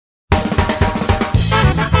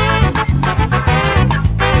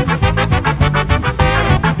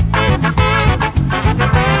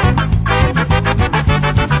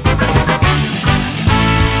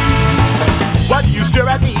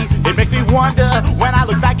wonder, when I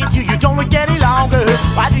look back at you, you don't look any longer.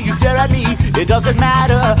 Why do you stare at me? It doesn't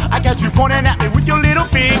matter. I got you pointing at me with your little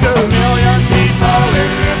finger. A million people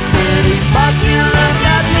in this city, but you look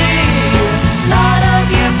at me. Lot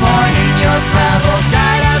of you pointing your travel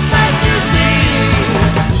guide us back to sea.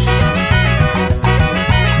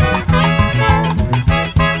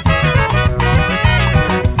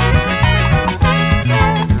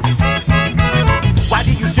 Why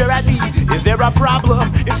do you stare at me? Is there a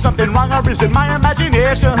problem? Is something wrong or is it my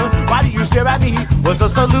imagination? Why do you stare at me? What's the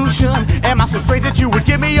solution? Am I so strange that you would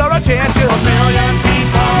give me your attention? A million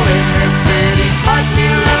people in this city, but you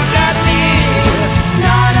look at me.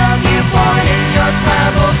 None of you pointing your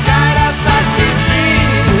travel guide us back to sea.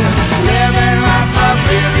 Living life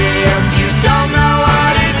oblivious, you don't know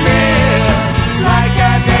what it is. Like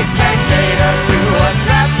a day spectator to a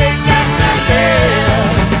traffic accident.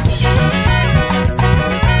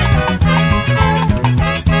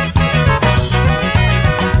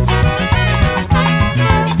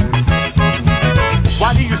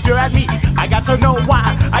 Why do you stare at me? I got to know why.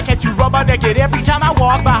 I catch you rubber naked every time I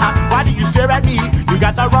walk by. Why do you stare at me? You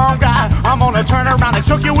got the wrong guy. I'm gonna turn around and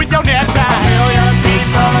choke you with your necktie. A million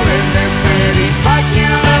people in this city, but you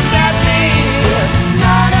look at me.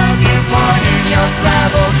 None of you pointing your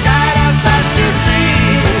travel guide us back to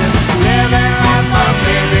sea. Living life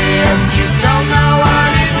oblivious, you don't know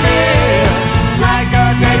what it is. Like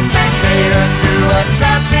a day spectator to a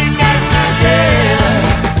traffic accident.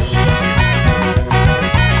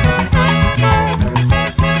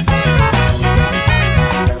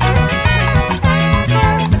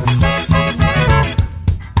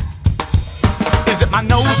 My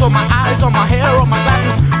nose or my eyes or my hair or my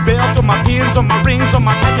glasses, belt or my pins or my rings or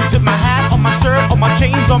my patches, is my hat or my shirt or my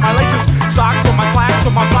chains or my laces, socks or my slacks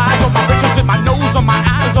or my flies or my riches, is my nose or my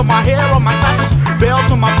eyes or my hair or my glasses, belt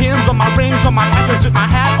or my pins or my rings or my patches, is my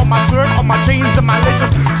hat or my shirt or my chains or my laces,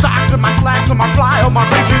 socks or my slacks or my fly or my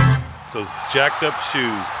riches. It's those jacked up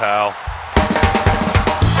shoes, pal.